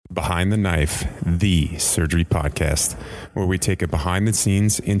Behind the Knife, the surgery podcast, where we take a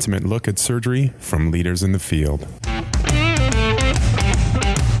behind-the-scenes, intimate look at surgery from leaders in the field.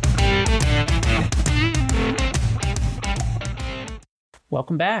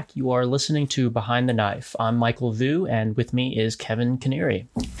 Welcome back. You are listening to Behind the Knife. I'm Michael Vu, and with me is Kevin Canary.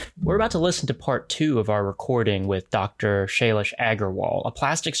 We're about to listen to part 2 of our recording with Dr. Shailesh Agarwal, a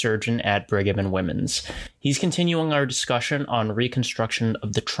plastic surgeon at Brigham and Women's. He's continuing our discussion on reconstruction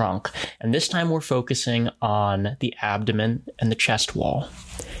of the trunk, and this time we're focusing on the abdomen and the chest wall.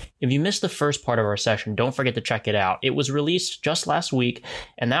 If you missed the first part of our session, don't forget to check it out. It was released just last week,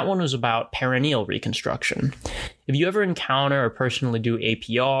 and that one was about perineal reconstruction. If you ever encounter or personally do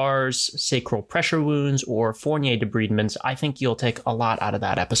APRs, sacral pressure wounds, or Fournier debridements, I think you'll take a lot out of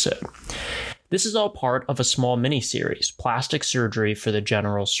that episode. This is all part of a small mini-series, Plastic Surgery for the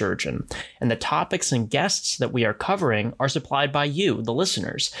General Surgeon, and the topics and guests that we are covering are supplied by you, the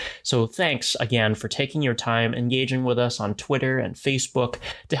listeners. So thanks again for taking your time engaging with us on Twitter and Facebook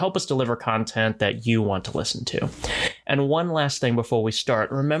to help us deliver content that you want to listen to. And one last thing before we start,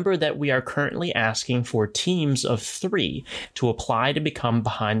 remember that we are currently asking for teams of 3 to apply to become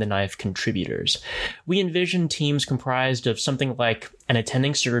Behind the Knife contributors. We envision teams comprised of something like an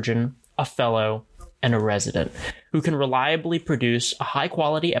attending surgeon, a fellow, and a resident who can reliably produce a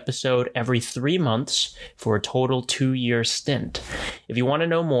high-quality episode every 3 months for a total 2-year stint. If you want to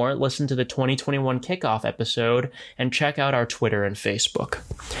know more, listen to the 2021 kickoff episode and check out our Twitter and Facebook.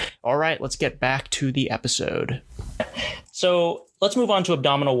 All right, let's get back to the episode. So let's move on to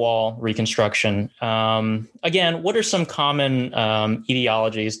abdominal wall reconstruction. Again, what are some common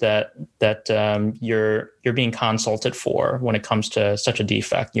etiologies that you're being consulted for when it comes to such a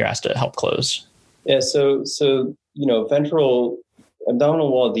defect you're asked to help close? Yeah, so ventral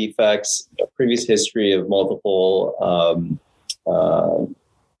abdominal wall defects, a previous history of multiple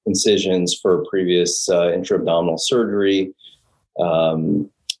incisions for previous intra-abdominal surgery,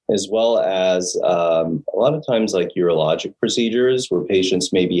 as well as a lot of times like urologic procedures where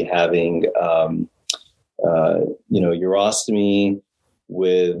patients may be having, urostomy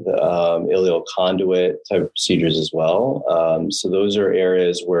with ileal conduit type of procedures as well. So those are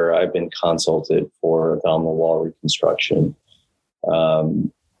areas where I've been consulted for abdominal wall reconstruction. There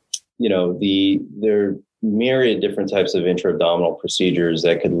are myriad different types of intra-abdominal procedures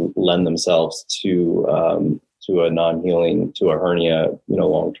that could lend themselves to a non-healing, to a hernia,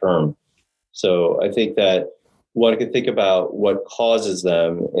 long term. So I think that one could think about what causes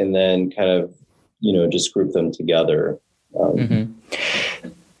them and then kind of, just group them together.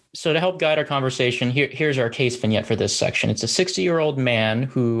 So to help guide our conversation, here's our case vignette for this section. It's a 60-year-old man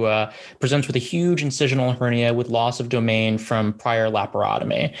who presents with a huge incisional hernia with loss of domain from prior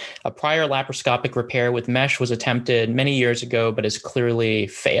laparotomy. A prior laparoscopic repair with mesh was attempted many years ago, but has clearly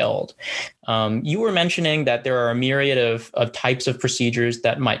failed. You were mentioning that there are a myriad of types of procedures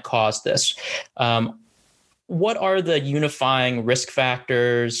that might cause this. What are the unifying risk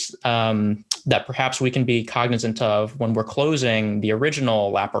factors that perhaps we can be cognizant of when we're closing the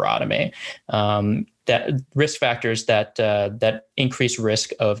original laparotomy? That risk factors that increase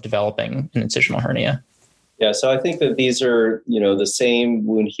risk of developing an incisional hernia. Yeah, so I think that these are the same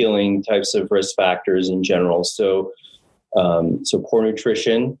wound healing types of risk factors in general. So poor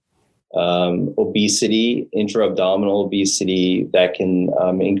nutrition, obesity, intra-abdominal obesity that can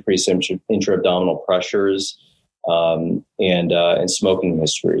increase intra-abdominal pressures, and smoking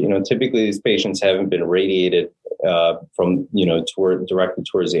history. Typically these patients haven't been radiated from directly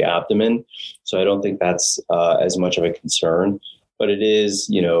towards the abdomen, so I don't think that's as much of a concern. But it is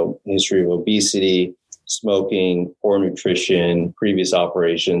history of obesity, smoking, poor nutrition, previous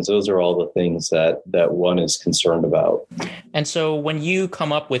operations. Those are all the things that one is concerned about. And so when you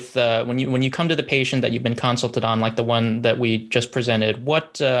come up with when you come to the patient that you've been consulted on, like the one that we just presented,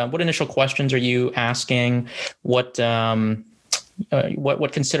 what initial questions are you asking? What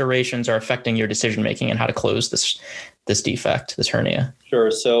considerations are affecting your decision making and how to close this defect, this hernia?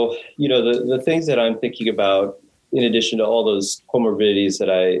 Sure. So the things that I'm thinking about, in addition to all those comorbidities that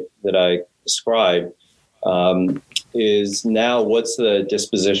I described, is now what's the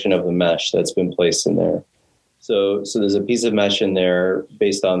disposition of the mesh that's been placed in there. So there's a piece of mesh in there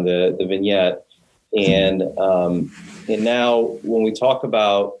based on the vignette. And now when we talk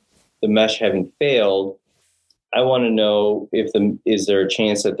about the mesh having failed, I want to know is there a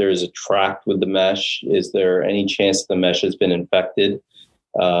chance that there's a tract with the mesh? Is there any chance that the mesh has been infected?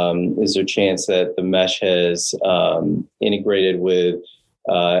 Is there a chance that the mesh has integrated with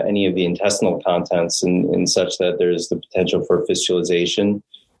any of the intestinal contents and such that there's the potential for fistulization?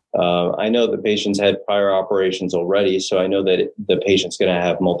 I know the patient's had prior operations already, so I know that the patient's going to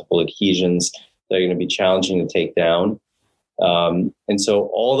have multiple adhesions that are going to be challenging to take down. And so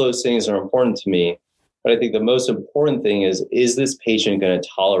all those things are important to me. But I think the most important thing is this patient going to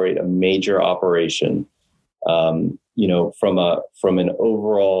tolerate a major operation, from an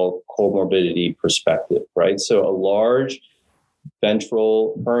overall comorbidity perspective, right? So a large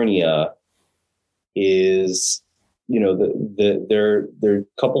ventral hernia is, there are a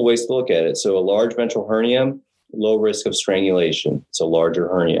couple ways to look at it. So a large ventral hernia, low risk of strangulation. It's a larger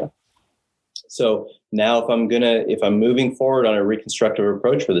hernia. So now if I'm moving forward on a reconstructive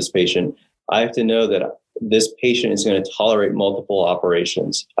approach for this patient, I have to know that this patient is going to tolerate multiple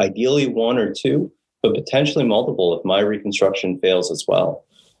operations, ideally one or two, but potentially multiple if my reconstruction fails as well.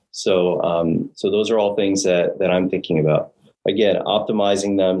 So those are all things that I'm thinking about. Again,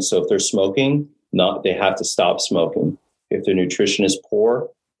 optimizing them. So if they're smoking, they have to stop smoking. If their nutrition is poor,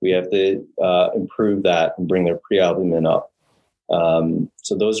 we have to improve that and bring their prealbumin up.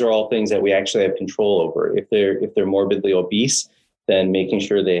 So those are all things that we actually have control over. If they're morbidly obese, then making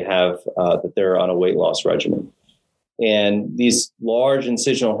sure they have that they're on a weight loss regimen. And these large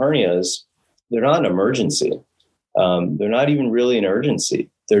incisional hernias, they're not an emergency. They're not even really an urgency.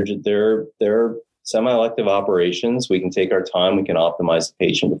 They're semi-elective operations. We can take our time. We can optimize the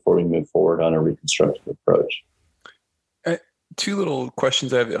patient before we move forward on a reconstructive approach. Two little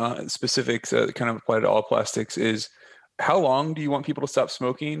questions I have specifics that kind of apply to all plastics is, how long do you want people to stop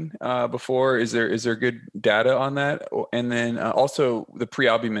smoking before? Is there good data on that? And then also the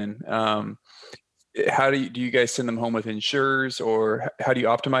prealbumin. How do you guys send them home with insurers, or how do you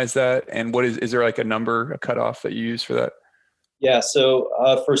optimize that? And is there like a number, a cutoff that you use for that? Yeah. So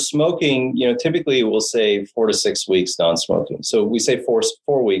for smoking, typically we'll say 4 to 6 weeks non-smoking. So we say 4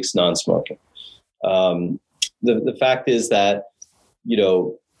 weeks non-smoking. The fact is that,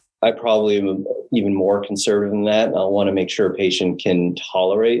 I probably am even more conservative than that. I want to make sure a patient can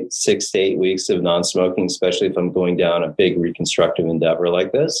tolerate 6 to 8 weeks of non-smoking, especially if I'm going down a big reconstructive endeavor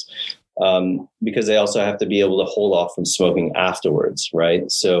like this, because they also have to be able to hold off from smoking afterwards,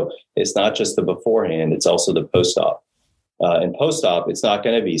 right? So it's not just the beforehand, it's also the post-op. And post-op, it's not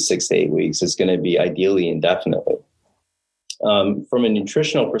going to be 6 to 8 weeks. It's going to be ideally indefinitely. From a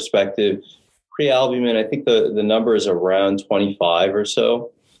nutritional perspective, prealbumin, I think the number is around 25 or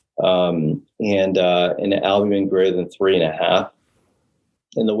so. And albumin greater than 3.5.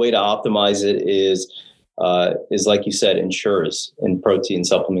 And the way to optimize it is like you said, insurers and protein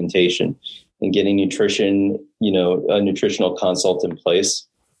supplementation and getting nutrition, a nutritional consult in place.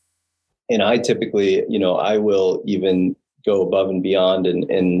 And I typically, I will even go above and beyond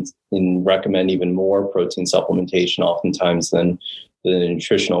and recommend even more protein supplementation oftentimes than the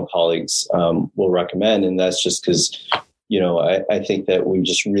nutritional colleagues will recommend. And that's just because I think that we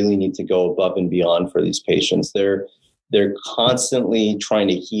just really need to go above and beyond for these patients. They're constantly trying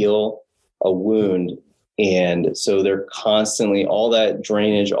to heal a wound. And so they're constantly, all that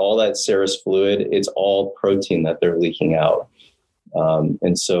drainage, all that serous fluid, it's all protein that they're leaking out. I'll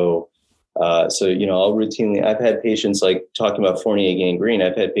routinely, I've had patients like talking about Fournier gangrene.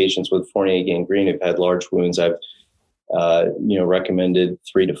 I've had patients with Fournier gangrene who've had large wounds. I've, recommended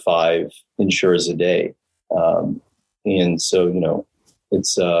 3 to 5 insures a day. And so,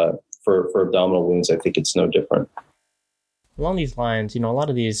 it's for abdominal wounds, I think it's no different. Along these lines, a lot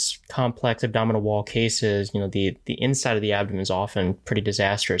of these complex abdominal wall cases, the inside of the abdomen is often pretty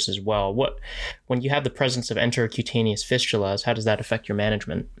disastrous as well. When you have the presence of enterocutaneous fistulas, how does that affect your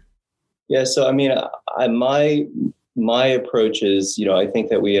management? Yeah, so my approach is, I think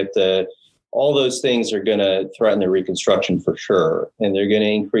that we have to, all those things are going to threaten the reconstruction for sure. And they're going to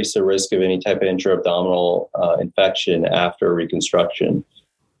increase the risk of any type of intra-abdominal infection after reconstruction.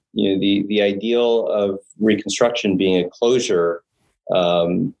 The ideal of reconstruction being a closure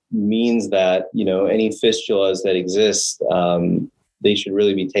means that, any fistulas that exist, they should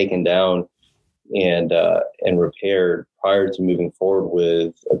really be taken down and repaired prior to moving forward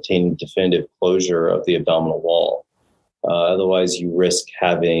with obtaining definitive closure of the abdominal wall. Otherwise, you risk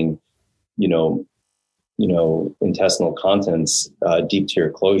having intestinal contents deep to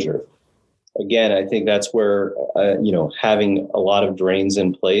your closure. Again, I think that's where having a lot of drains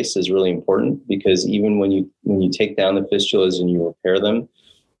in place is really important, because even when you take down the fistulas and you repair them,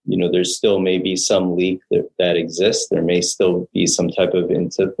 there's still may be some leak that exists. There may still be some type of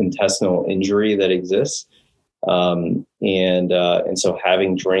intestinal injury that exists. And so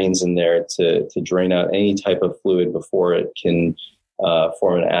having drains in there to drain out any type of fluid before it can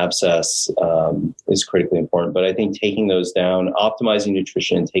form an abscess is critically important. But I think taking those down, optimizing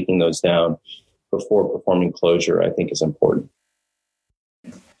nutrition and taking those down before performing closure, I think is important.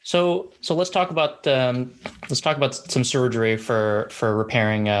 So let's talk about some surgery for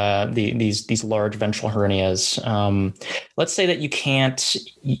repairing these large ventral hernias. Let's say that you can't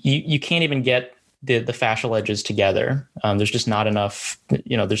even get the fascial edges together. There's just not enough.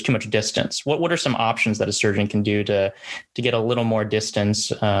 There's too much distance. What are some options that a surgeon can do to get a little more distance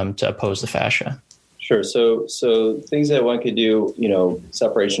to oppose the fascia? Sure. So things that one could do,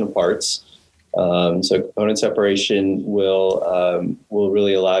 separation of parts. So component separation will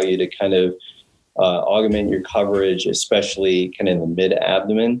really allow you to kind of augment your coverage, especially kind of in the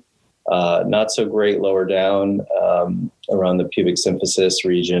mid-abdomen. Not so great lower down around the pubic symphysis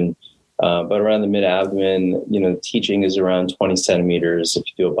region, but around the mid-abdomen, the teaching is around 20 centimeters if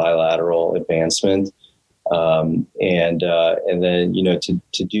you do a bilateral advancement. And then,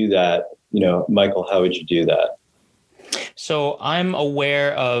 to do that, Michael, how would you do that? So I'm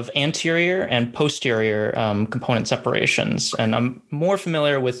aware of anterior and posterior component separations, and I'm more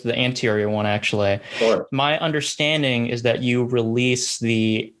familiar with the anterior one, actually. Sure. My understanding is that you release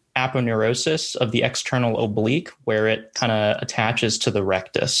the aponeurosis of the external oblique where it kind of attaches to the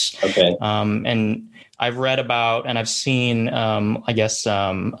rectus. Okay. And I've read about and I've seen,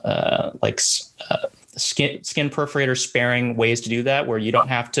 skin perforator sparing ways to do that, where you don't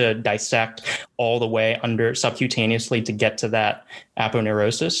have to dissect all the way under subcutaneously to get to that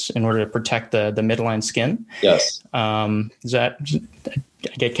aponeurosis in order to protect the midline skin. Yes. Is that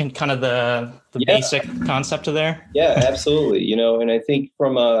kind of the basic concept of there? Yeah, absolutely. And I think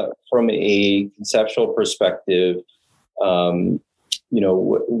from a conceptual perspective,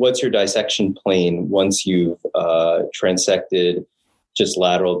 what's your dissection plane once you've transected just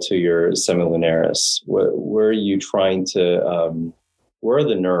lateral to your semilunaris? Where are you trying to, where are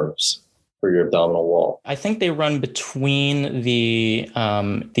the nerves for your abdominal wall? I think they run between the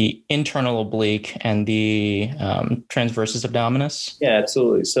internal oblique and the transversus abdominis. Yeah,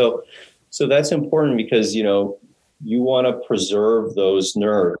 absolutely. So that's important because, you want to preserve those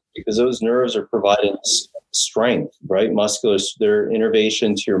nerves because those nerves are providing strength, right? Muscular, their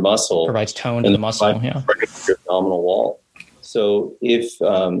innervation to your muscle. Provides tone to the muscle, yeah. Your abdominal wall. So if,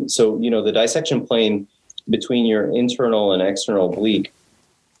 the dissection plane between your internal and external oblique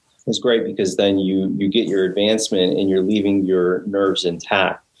is great because then you get your advancement and you're leaving your nerves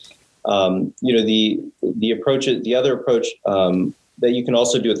intact. The other approach that you can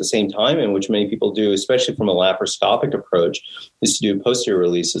also do at the same time, and which many people do, especially from a laparoscopic approach, is to do a posterior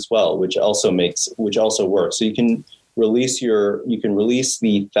release as well, which also works. So you can release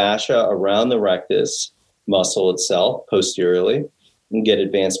the fascia around the rectus muscle itself posteriorly and get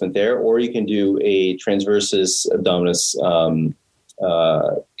advancement there, or you can do a transversus abdominis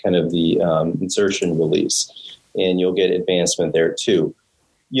kind of the insertion release, and you'll get advancement there too.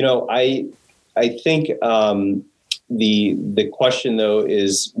 I think the question though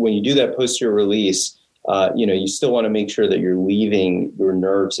is when you do that posterior release, you still want to make sure that you're leaving your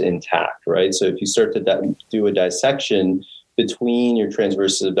nerves intact, right? So if you start to do a dissection between your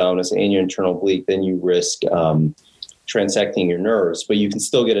transversus abdominis and your internal oblique, then you risk transecting your nerves, but you can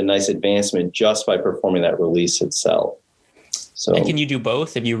still get a nice advancement just by performing that release itself. So, and can you do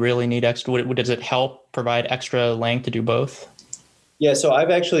both if you really need extra? Does it help provide extra length to do both? Yeah, so I've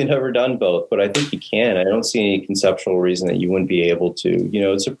actually never done both, but I think you can. I don't see any conceptual reason that you wouldn't be able to.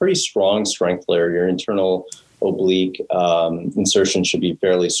 It's a pretty strong strength layer. Your internal oblique insertion should be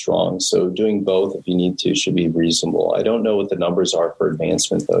fairly strong. So doing both, if you need to, should be reasonable. I don't know what the numbers are for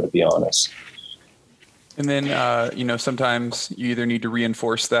advancement, though, to be honest. And then, sometimes you either need to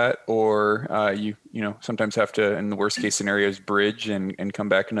reinforce that or you sometimes have to, in the worst case scenarios, bridge and come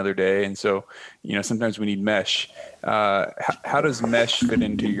back another day. And so, sometimes we need mesh. How does mesh fit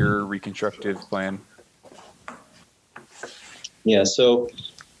into your reconstructive plan? Yeah, so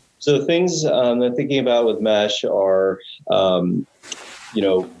things I'm thinking about with mesh are,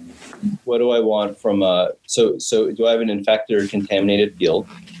 what do I want from so do I have an infected or contaminated field?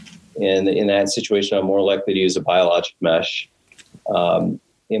 And in that situation, I'm more likely to use a biologic mesh. Am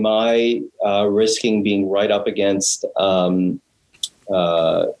I risking being right up against bowel?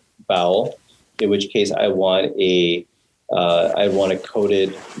 In which case, I want a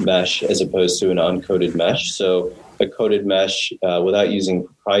coated mesh as opposed to an uncoated mesh. So a coated mesh, without using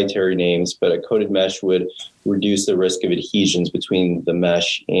proprietary names, but a coated mesh would reduce the risk of adhesions between the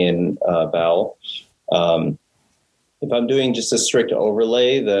mesh and bowel. If I'm doing just a strict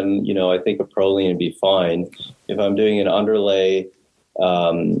overlay, then, I think a Prolene would be fine. If I'm doing an underlay,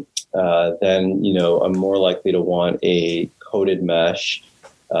 then, I'm more likely to want a coated mesh.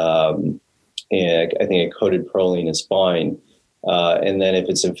 And I think a coated Prolene is fine. And then if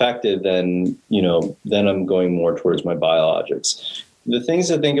it's infected, then I'm going more towards my biologics. the things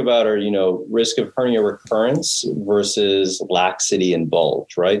to think about are, risk of hernia recurrence versus laxity and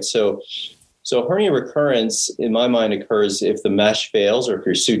bulge, right? So hernia recurrence, in my mind, occurs if the mesh fails or if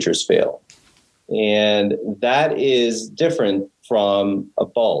your sutures fail. And that is different from a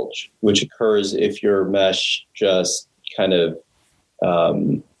bulge, which occurs if your mesh just kind of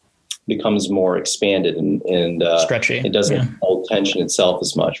becomes more expanded and stretchy. It doesn't hold tension itself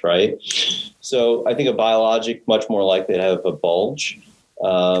as much, right? So I think a biologic much more likely to have a bulge.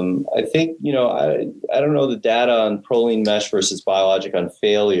 I think, I don't know the data on Prolene mesh versus biologic on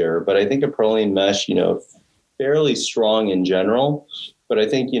failure, but I think a Prolene mesh, fairly strong in general. But I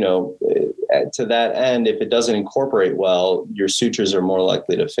think, to that end, if it doesn't incorporate well, your sutures are more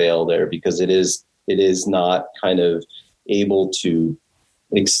likely to fail there because it is not kind of able to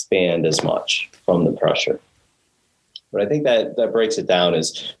expand as much from the pressure. But I think that breaks it down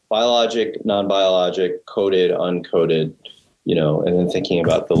as biologic, non-biologic, coated, uncoated, and then thinking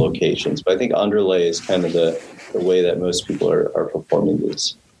about the locations. But I think underlay is kind of the way that most people are performing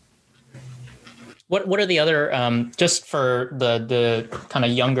these. What are the other, just for the kind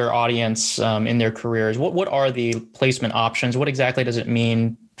of younger audience in their careers, what are the placement options? What exactly does it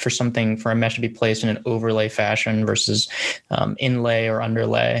mean for a mesh to be placed in an overlay fashion versus inlay or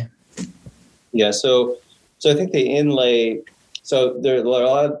underlay? Yeah, so I think the inlay, so there are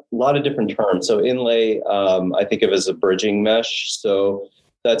a lot of different terms. So inlay, I think of as a bridging mesh. So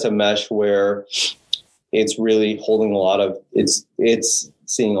that's a mesh where it's really holding it's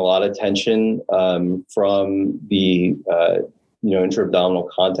seeing a lot of tension from the intra-abdominal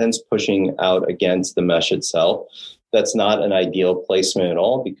contents pushing out against the mesh itself. That's not an ideal placement at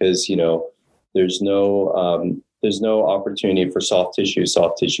all because there's no opportunity for soft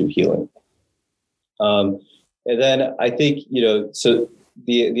tissue healing. And then I think so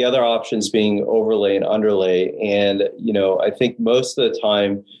the other options being overlay and underlay, and I think most of the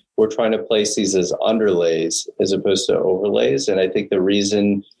time we're trying to place these as underlays as opposed to overlays. And I think the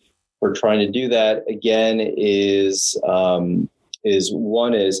reason we're trying to do that again is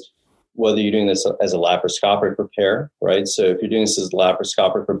whether you're doing this as a laparoscopic repair, right? So if you're doing this as a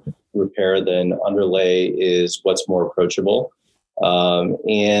laparoscopic repair, then underlay is what's more approachable.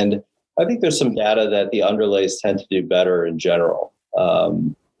 And I think there's some data that the underlays tend to do better in general.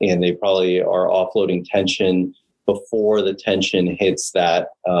 And they probably are offloading tension before the tension hits that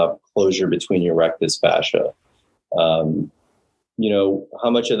closure between your rectus fascia. How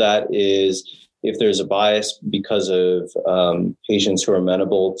much of that is if there's a bias because of patients who are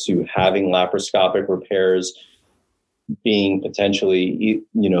amenable to having laparoscopic repairs being potentially,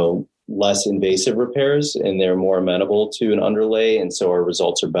 less invasive repairs, and they're more amenable to an underlay, and so our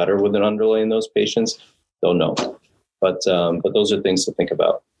results are better with an underlay in those patients. Don't know, but those are things to think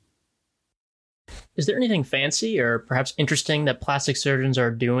about. Is there anything fancy or perhaps interesting that plastic surgeons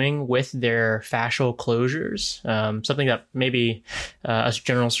are doing with their fascial closures? Something that maybe us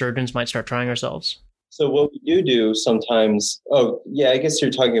general surgeons might start trying ourselves? So what we do sometimes, I guess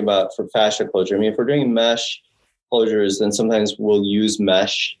you're talking about for fascia closure. I mean, if we're doing mesh closures, then sometimes we'll use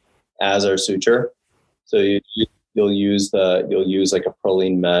mesh as our suture. So you'll use like a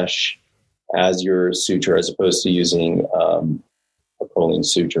Prolene mesh as your suture as opposed to using a Prolene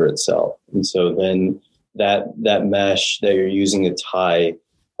suture itself. And so then that mesh that you're using to tie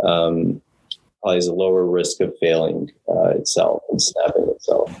probably has a lower risk of failing itself and snapping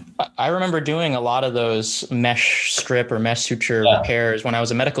itself. I remember doing a lot of those mesh strip or mesh suture repairs when I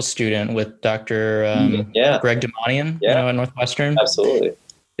was a medical student with Dr. Greg Dumanian at Northwestern. Absolutely.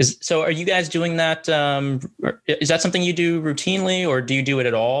 So are you guys doing that? Is that something you do routinely, or do you do it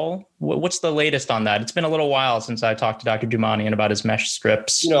at all? What's the latest on that? It's been a little while since I talked to Dr. Dumanian about his mesh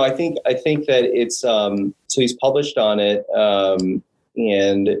strips. I think that it's so he's published on it, and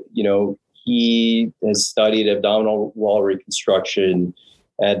he has studied abdominal wall reconstruction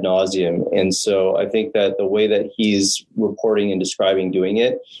ad nauseum, and so I think that the way that he's reporting and describing doing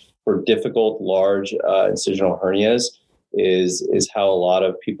it for difficult, large incisional hernias is how a lot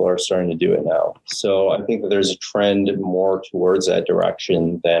of people are starting to do it now. So I think that there's a trend more towards that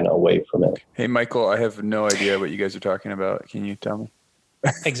direction than away from it. Hey, Michael, I have no idea what you guys are talking about. Can you tell me?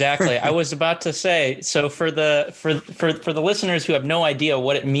 Exactly. I was about to say, so for the listeners who have no idea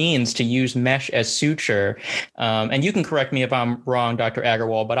what it means to use mesh as suture, and you can correct me if I'm wrong, Dr.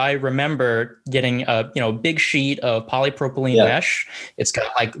 Agarwal, but I remember getting a big sheet of polypropylene mesh. It's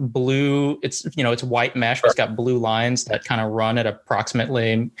got like blue, it's white mesh, but it's got blue lines that kind of run at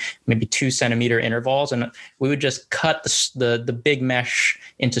approximately maybe 2 centimeter intervals. And we would just cut the big mesh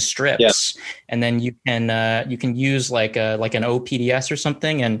into strips, and then you can use like an OPDS or something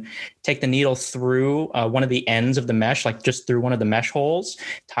something and take the needle through one of the ends of the mesh, like just through one of the mesh holes,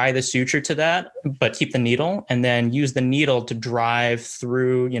 tie the suture to that, but keep the needle, and then use the needle to drive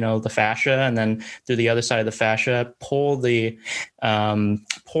through, the fascia, and then through the other side of the fascia, pull the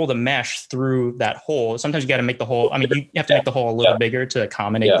mesh through that hole. Sometimes you got to make the hole. I mean, you have to make the hole a little bigger to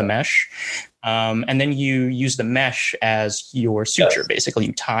accommodate the mesh. And then you use the mesh as your suture. Basically,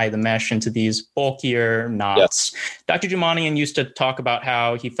 you tie the mesh into these bulkier knots. Dr. Jumanian used to talk about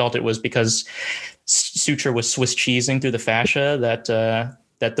how he felt it was because suture was Swiss cheesing through the fascia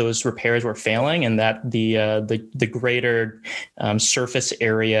that those repairs were failing, and that the greater surface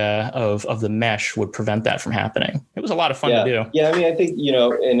area of the mesh would prevent that from happening. It was a lot of fun to do. Yeah, I mean, I think,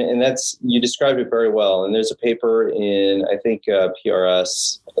 and that's, you described it very well. And there's a paper in, I think,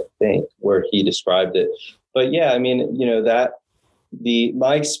 PRS, where he described it. But yeah, I mean,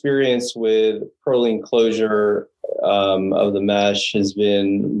 my experience with Prolene closure of the mesh has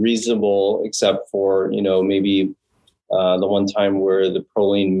been reasonable, except for, maybe the one time where the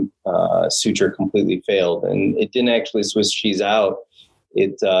Prolene suture completely failed, and it didn't actually Swiss cheese out.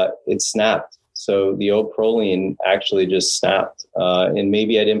 It snapped. So the old Prolene actually just snapped, and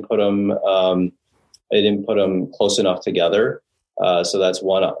maybe I didn't put them close enough together. So that's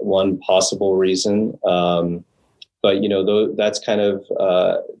one possible reason. But that's kind of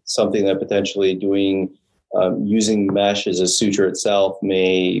something that potentially using mesh as a suture itself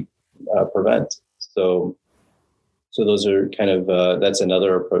may prevent. So those are kind of that's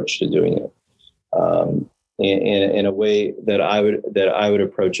another approach to doing it, in a way that I would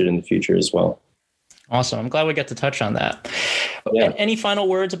approach it in the future as well. Awesome! I'm glad we got to touch on that. Yeah. Any final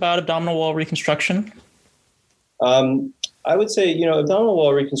words about abdominal wall reconstruction? I would say abdominal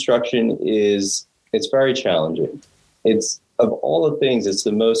wall reconstruction it's very challenging. It's, of all the things, it's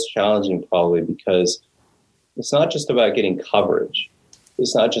the most challenging probably because it's not just about getting coverage.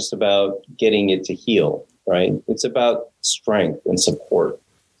 It's not just about getting it to heal. Right? It's about strength and support.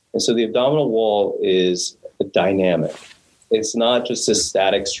 And so the abdominal wall is a dynamic. It's not just a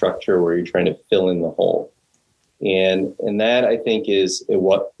static structure where you're trying to fill in the hole. And that, I think, is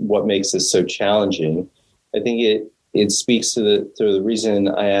what makes this so challenging. I think it speaks to the reason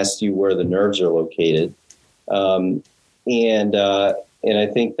I asked you where the nerves are located. And I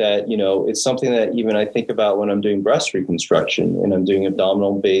think that, it's something that even I think about when I'm doing breast reconstruction and I'm doing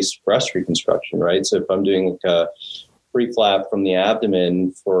abdominal-based breast reconstruction, right? So if I'm doing like a free flap from the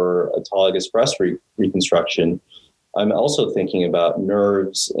abdomen for autologous breast reconstruction, I'm also thinking about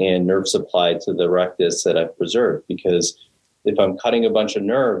nerves and nerve supply to the rectus that I've preserved. Because if I'm cutting a bunch of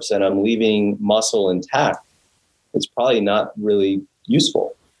nerves and I'm leaving muscle intact, it's probably not really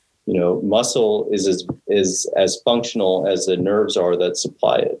useful. Muscle is as functional as the nerves are that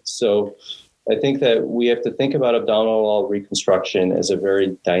supply it. So I think that we have to think about abdominal wall reconstruction as a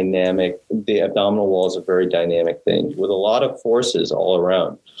very dynamic. The abdominal wall is a very dynamic thing with a lot of forces all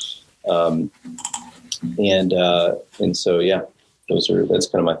around. And so, yeah, that's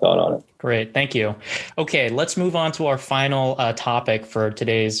kind of my thought on it. Great. Thank you. Okay, let's move on to our final topic for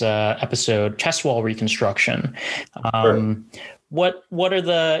today's episode, chest wall reconstruction. Sure. What are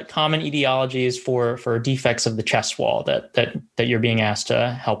the common etiologies for defects of the chest wall that you're being asked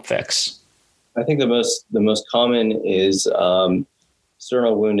to help fix? I think the most common is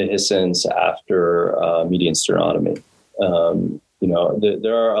sternal wound dehiscence after median sternotomy.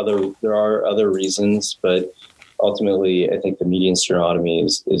 There are other reasons, but ultimately, I think the median sternotomy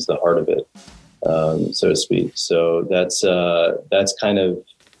is the heart of it, so to speak. So that's kind of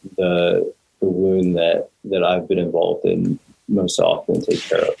the wound that I've been involved in most often take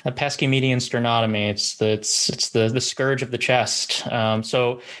care of. A pesky median sternotomy. It's the scourge of the chest.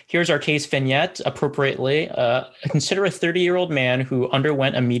 So here's our case vignette. Appropriately, consider a 30-year-old man who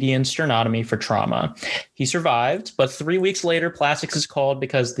underwent a median sternotomy for trauma. He survived, but 3 weeks later, plastics is called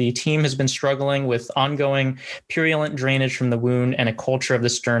because the team has been struggling with ongoing purulent drainage from the wound, and a culture of the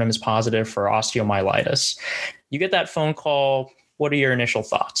sternum is positive for osteomyelitis. You get that phone call. What are your initial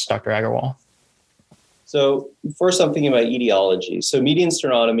thoughts, Dr. Agarwal? So first, I'm thinking about etiology. So median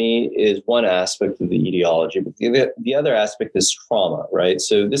sternotomy is one aspect of the etiology, but the other aspect is trauma, right?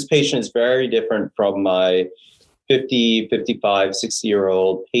 So this patient is very different from my 50, 55,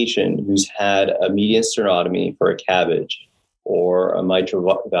 60-year-old patient who's had a median sternotomy for a CABG or a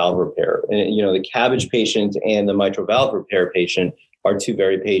mitral valve repair. And, the CABG patient and the mitral valve repair patient are two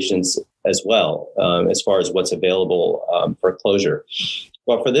very patients as well, as far as what's available for closure.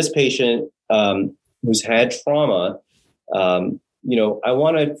 But for this patient, who's had trauma, I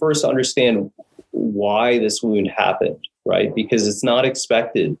want to first understand why this wound happened, right? Because it's not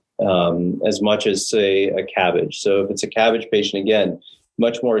expected as much as, say, a CABG. So if it's a CABG patient, again,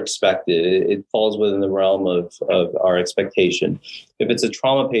 much more expected. It falls within the realm of our expectation. If it's a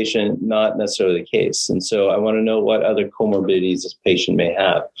trauma patient, not necessarily the case. And so I want to know what other comorbidities this patient may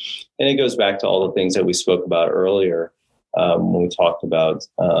have. And it goes back to all the things that we spoke about earlier when we talked about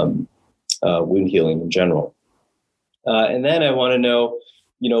wound healing in general. And then I want to know,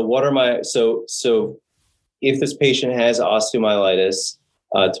 what are my, so if this patient has osteomyelitis,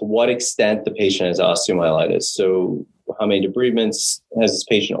 to what extent the patient has osteomyelitis. So how many debridements has this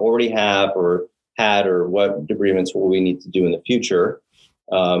patient already have or had, or what debridements will we need to do in the future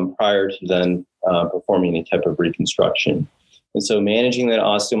prior to then performing any type of reconstruction. And so managing that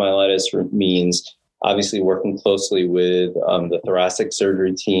osteomyelitis means obviously working closely with the thoracic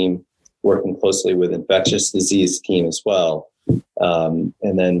surgery team, working closely with infectious disease team as well.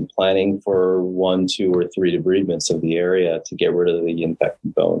 And then planning for 1, 2, or 3 debridements of the area to get rid of the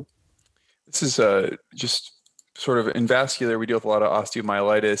infected bone. This is just sort of in vascular, we deal with a lot of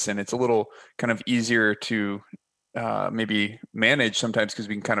osteomyelitis, and it's a little kind of easier to maybe manage sometimes because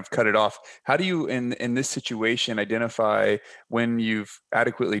we can kind of cut it off. How do you, in this situation, identify when you've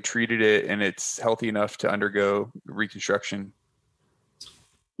adequately treated it and it's healthy enough to undergo reconstruction?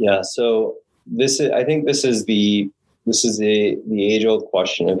 Yeah, so I think this is the age-old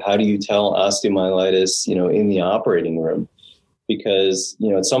question of how do you tell osteomyelitis, in the operating room? Because,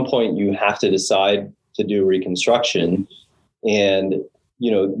 at some point you have to decide to do reconstruction. And,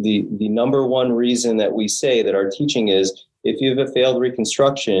 the number one reason that we say that our teaching is if you have a failed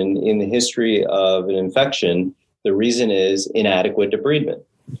reconstruction in the history of an infection, the reason is inadequate debridement.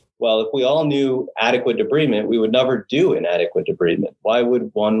 Well, if we all knew adequate debridement, we would never do inadequate debridement. Why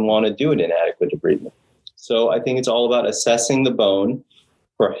would one want to do an inadequate debridement? So I think it's all about assessing the bone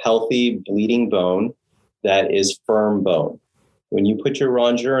for healthy bleeding bone that is firm bone. When you put your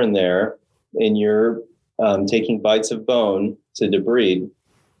rongeur in there and you're taking bites of bone to debride,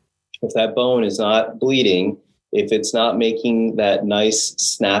 if that bone is not bleeding, if it's not making that nice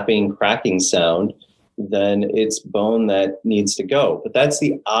snapping, cracking sound, then it's bone that needs to go. But that's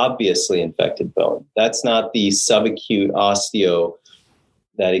the obviously infected bone. That's not the subacute osteo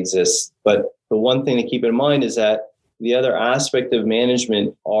that exists. But the one thing to keep in mind is that the other aspect of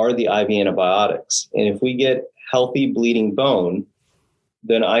management are the IV antibiotics. And if we get healthy bleeding bone,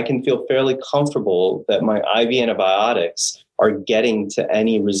 then I can feel fairly comfortable that my IV antibiotics are getting to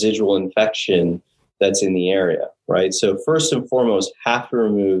any residual infection that's in the area, right? So first and foremost, have to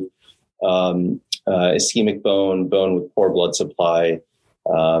remove ischemic bone with poor blood supply,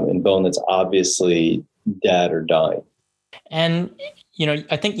 and bone that's obviously dead or dying. And,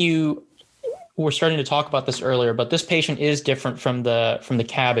 I think you were starting to talk about this earlier, but this patient is different from the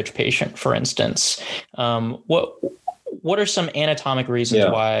CABG patient, for instance. What are some anatomic reasons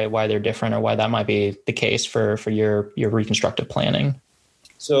why they're different, or why that might be the case for your reconstructive planning?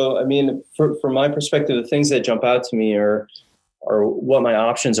 So, from my perspective, the things that jump out to me are what my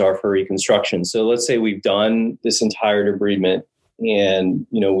options are for reconstruction. So let's say we've done this entire debridement and,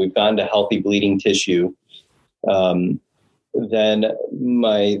 we've gotten to healthy bleeding tissue. Then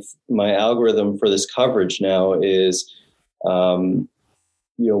my algorithm for this coverage now is,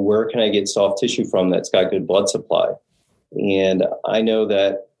 where can I get soft tissue from that's got good blood supply? And I know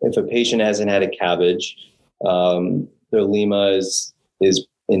that if a patient hasn't had a CABG, their lima is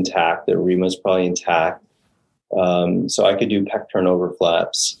intact, their rima is probably intact. So I could do pec turnover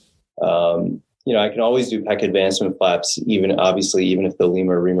flaps. I can always do pec advancement flaps, even if the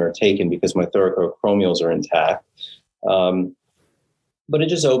lima or rima are taken, because my thoracoacromials are intact. But it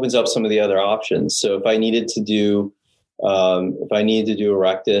just opens up some of the other options. So if I needed to do a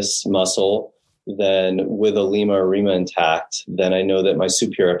rectus muscle, then with a lima or rima intact, then I know that my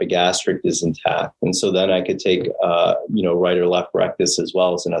superior epigastric is intact. And so then I could take, right or left rectus as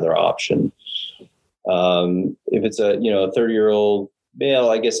well as another option. If it's a 30-year-old male,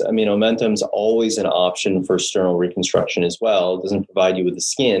 I guess, omentum's always an option for sternal reconstruction as well. It doesn't provide you with the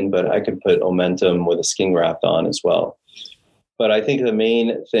skin, but I could put omentum with a skin graft on as well. But I think the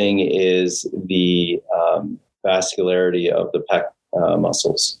main thing is the vascularity of the pec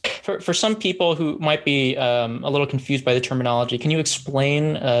muscles. For some people who might be a little confused by the terminology, can you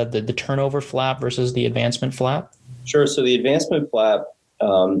explain the turnover flap versus the advancement flap? Sure. So the advancement flap,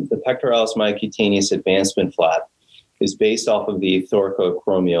 the pectoralis myocutaneous advancement flap, is based off of the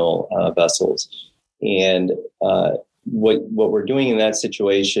thoracoacromial vessels. And what we're doing in that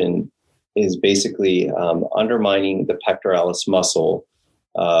situation is basically undermining the pectoralis muscle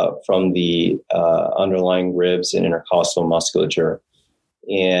from the underlying ribs and intercostal musculature.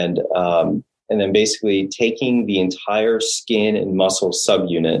 And then basically taking the entire skin and muscle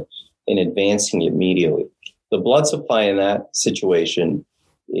subunit and advancing it medially. The blood supply in that situation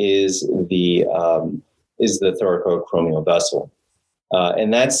is the thoracoacromial vessel.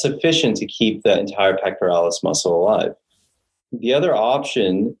 And that's sufficient to keep the entire pectoralis muscle alive. The other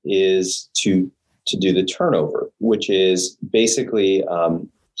option is to do the turnover, which is basically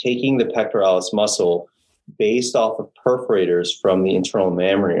taking the pectoralis muscle based off of perforators from the internal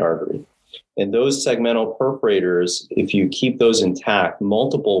mammary artery. And those segmental perforators, if you keep those intact,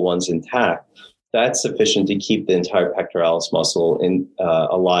 multiple ones intact, that's sufficient to keep the entire pectoralis muscle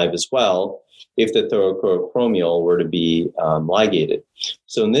alive as well, if the thoracoacromial were to be ligated.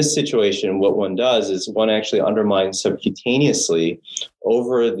 So in this situation, what one does is one actually undermines subcutaneously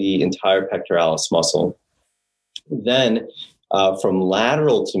over the entire pectoralis muscle. Then from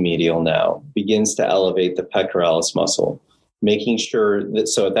lateral to medial now begins to elevate the pectoralis muscle, making sure that,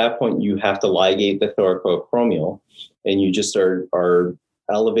 so at that point you have to ligate the thoracoacromial, and you just are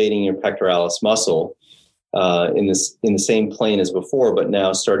elevating your pectoralis muscle in the same plane as before, but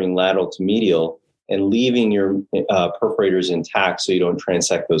now starting lateral to medial and leaving your perforators intact so you don't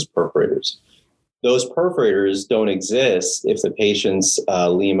transect those perforators. Those perforators don't exist if the patient's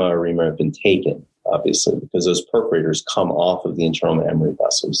lima or rema have been taken, obviously, because those perforators come off of the internal mammary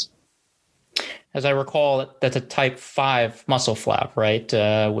vessels. As I recall, that's a type 5 muscle flap, right?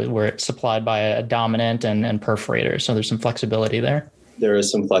 Where it's supplied by a dominant and perforator. So there's some flexibility there. There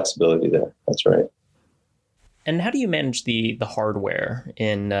is some flexibility there. That's right. And how do you manage the hardware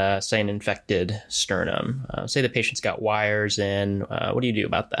in, say, an infected sternum? Say the patient's got wires in. What do you do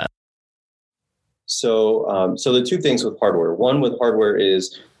about that? So the two things with hardware. One with hardware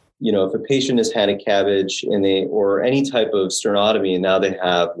is, if a patient has had a CABG or any type of sternotomy and now they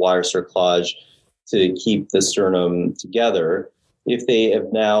have wire cerclage to keep the sternum together, if they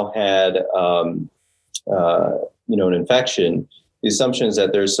have now had an infection, the assumption is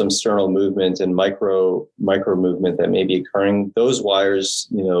that there's some sternal movement and micro movement that may be occurring. Those wires,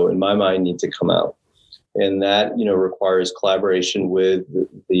 in my mind, need to come out. And that, requires collaboration with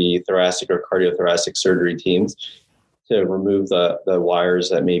the thoracic or cardiothoracic surgery teams to remove the wires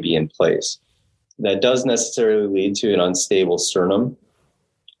that may be in place. That does necessarily lead to an unstable sternum.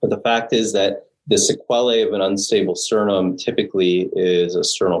 But the fact is that the sequelae of an unstable sternum typically is a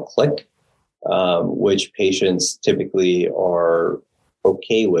sternal click, which patients typically are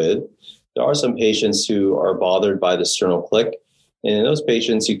okay with. There are some patients who are bothered by the sternal click. And in those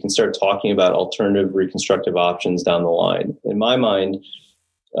patients, you can start talking about alternative reconstructive options down the line. In my mind,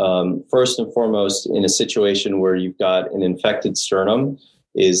 first and foremost, in a situation where you've got an infected sternum,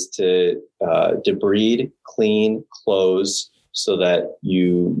 is to debride, clean, close, so that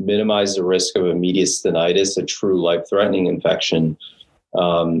you minimize the risk of a mediastinitis, a true life-threatening infection,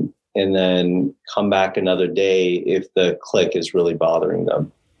 and then come back another day if the click is really bothering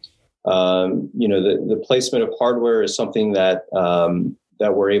them. The placement of hardware is something that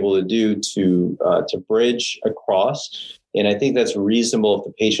we're able to do to bridge across. And I think that's reasonable if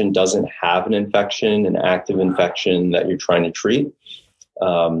the patient doesn't have an infection, an active infection that you're trying to treat.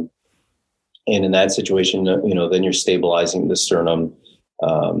 And in that situation, then you're stabilizing the sternum.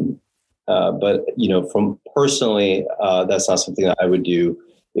 But from personally, that's not something that I would do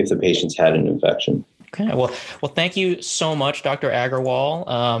if the patient's had an infection. Okay. Well, thank you so much, Dr.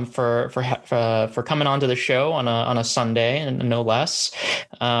 Agarwal, for coming on to the show on a Sunday, and no less.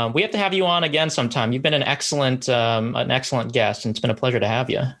 We have to have you on again sometime. You've been an excellent guest, and it's been a pleasure to have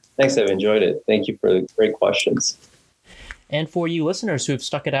you. Thanks. I've enjoyed it. Thank you for the great questions. And for you listeners who have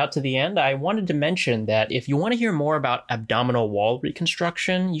stuck it out to the end, I wanted to mention that if you want to hear more about abdominal wall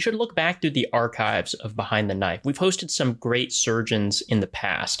reconstruction, you should look back through the archives of Behind the Knife. We've hosted some great surgeons in the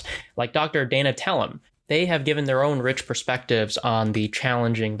past, like Dr. Dana Tellem. They have given their own rich perspectives on the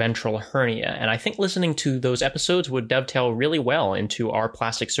challenging ventral hernia, and I think listening to those episodes would dovetail really well into our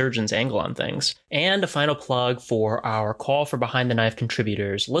plastic surgeon's angle on things. And a final plug for our Call for Behind the Knife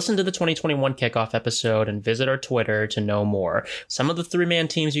contributors. Listen to the 2021 kickoff episode and visit our Twitter to know more. Some of the three-man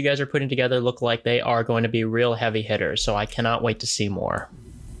teams you guys are putting together look like they are going to be real heavy hitters, so I cannot wait to see more.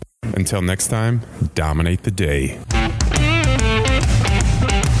 Until next time, dominate the day.